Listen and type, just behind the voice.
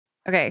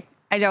Okay,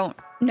 I don't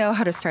know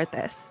how to start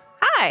this.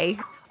 Hi.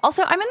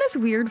 Also, I'm in this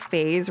weird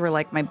phase where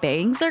like my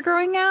bangs are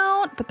growing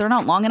out, but they're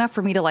not long enough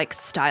for me to like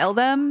style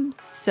them.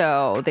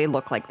 So they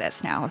look like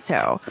this now.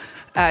 So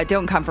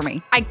don't come for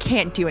me. I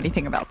can't do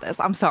anything about this.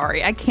 I'm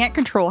sorry. I can't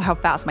control how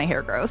fast my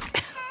hair grows.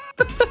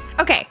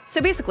 Okay, so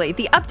basically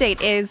the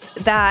update is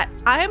that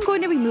I am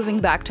going to be moving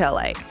back to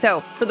LA.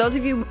 So for those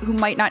of you who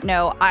might not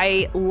know,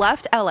 I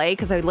left LA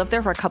because I lived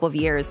there for a couple of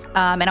years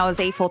and I was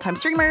a full-time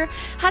streamer,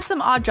 had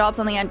some odd jobs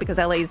on the end because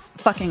LA is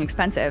fucking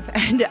expensive.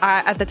 And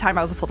at the time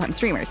I was a full-time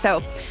streamer.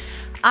 So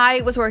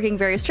I was working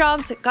various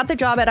jobs, got the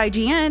job at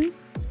IGN,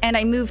 and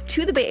I moved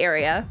to the Bay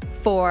Area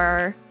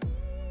for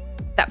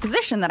that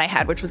position that I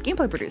had, which was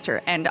gameplay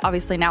producer. And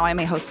obviously now I'm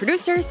a host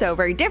producer, so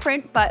very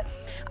different, but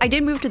I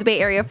did move to the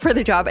Bay Area for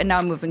the job, and now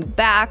I'm moving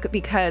back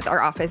because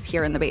our office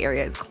here in the Bay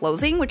Area is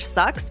closing, which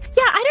sucks.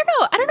 Yeah, I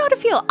don't know how to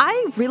feel.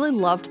 I really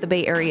loved the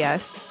Bay Area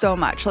so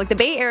much. Like, the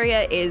Bay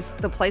Area is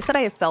the place that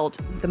I have felt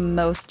the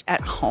most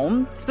at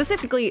home,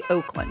 specifically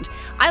Oakland.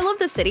 I love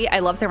the city. I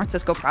love San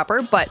Francisco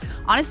proper, but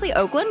honestly,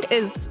 Oakland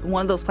is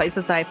one of those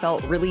places that I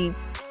felt really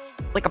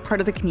like a part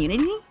of the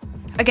community.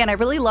 Again, I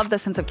really love the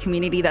sense of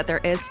community that there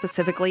is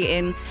specifically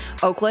in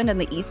Oakland and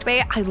the East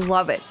Bay. I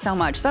love it so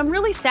much. So I'm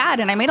really sad,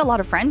 and I made a lot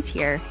of friends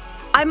here.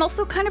 I'm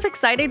also kind of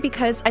excited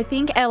because I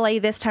think LA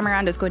this time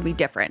around is going to be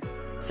different.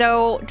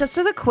 So just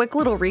as a quick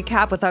little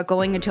recap without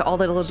going into all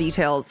the little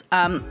details,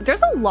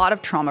 there's a lot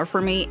of trauma for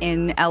me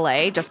in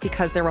LA just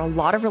because there were a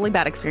lot of really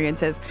bad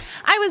experiences.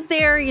 I was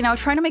there, you know,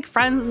 trying to make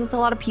friends with a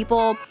lot of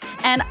people,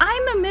 and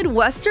I'm a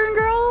Midwestern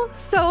girl.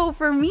 So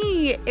for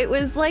me, it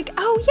was like,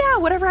 oh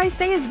yeah, whatever I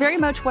say is very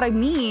much what I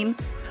mean.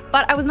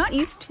 But I was not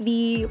used to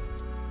the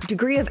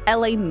degree of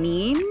LA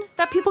mean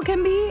that people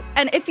can be.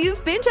 And if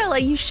you've been to LA,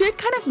 you should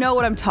kind of know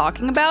what I'm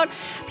talking about.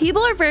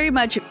 People are very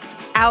much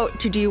out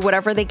to do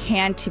whatever they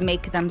can to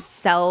make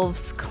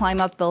themselves climb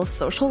up the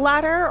social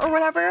ladder or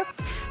whatever.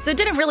 So it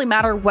didn't really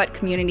matter what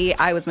community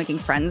I was making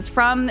friends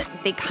from.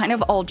 They kind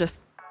of all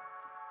just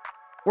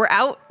were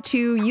out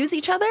to use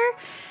each other.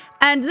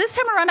 And this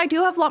time around, I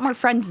do have a lot more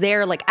friends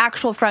there, like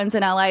actual friends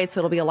in LA, so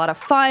it'll be a lot of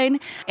fun.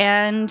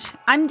 And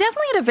I'm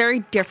definitely at a very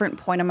different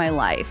point in my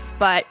life.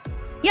 But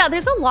yeah,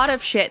 there's a lot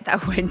of shit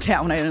that went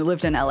down when I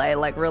lived in LA,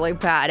 like really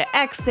bad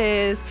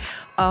exes.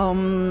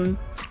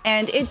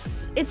 And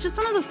it's just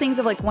one of those things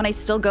of like when I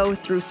still go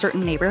through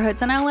certain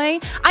neighborhoods in LA,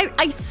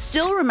 I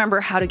still remember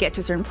how to get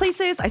to certain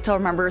places. I still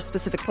remember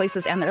specific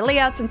places and their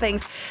layouts and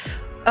things.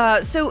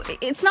 So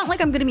it's not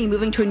like I'm gonna be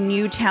moving to a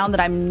new town that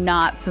I'm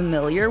not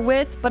familiar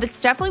with, but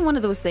it's definitely one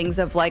of those things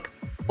of like,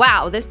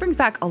 wow, this brings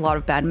back a lot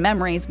of bad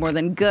memories more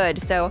than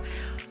good. So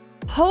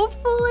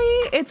hopefully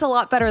it's a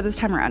lot better this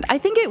time around. I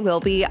think it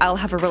will be. I'll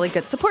have a really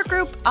good support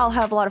group. I'll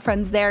have a lot of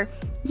friends there.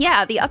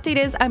 Yeah, the update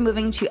is I'm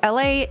moving to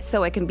LA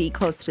so I can be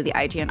close to the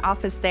IGN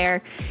office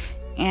there.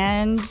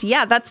 And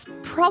yeah, that's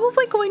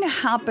probably going to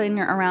happen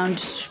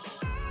around,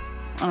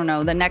 I don't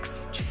know, the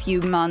next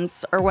few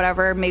months or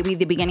whatever, maybe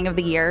the beginning of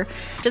the year,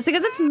 just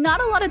because it's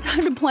not a lot of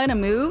time to plan a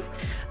move.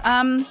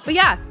 But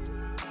yeah,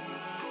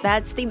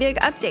 that's the big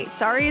update.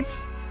 Sorry,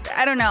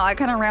 I don't know, I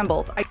kind of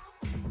rambled.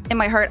 In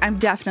my heart, I'm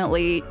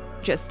definitely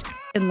just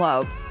in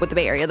love with the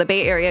Bay Area. The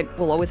Bay Area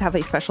will always have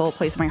a special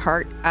place in my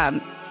heart.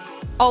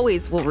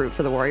 Always will root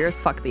for the Warriors.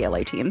 Fuck the LA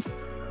teams.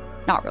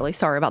 Not really.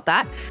 Sorry about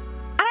that.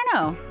 I don't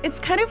know. It's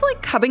kind of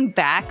like coming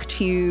back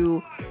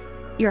to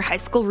your high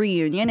school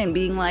reunion and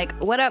being like,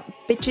 what up,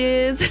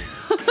 bitches?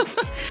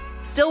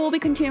 Still will be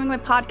continuing my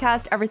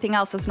podcast. Everything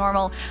else is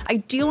normal. I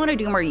do want to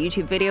do more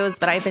YouTube videos,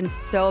 but I've been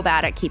so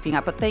bad at keeping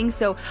up with things.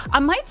 So I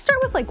might start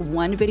with like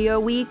one video a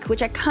week,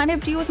 which I kind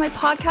of do with my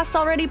podcast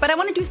already, but I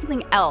want to do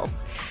something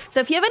else. So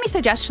if you have any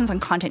suggestions on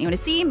content you want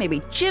to see,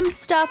 maybe gym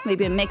stuff,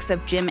 maybe a mix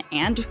of gym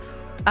and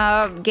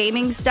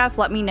gaming stuff,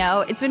 let me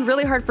know. It's been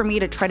really hard for me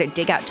to try to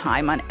dig out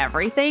time on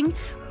everything,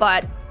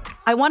 but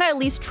I want to at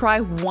least try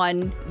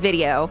one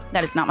video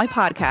that is not my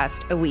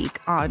podcast a week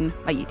on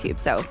my YouTube.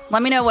 So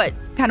let me know what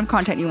kind of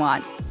content you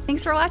want.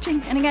 Thanks for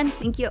watching. And again,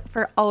 thank you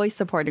for always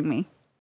supporting me.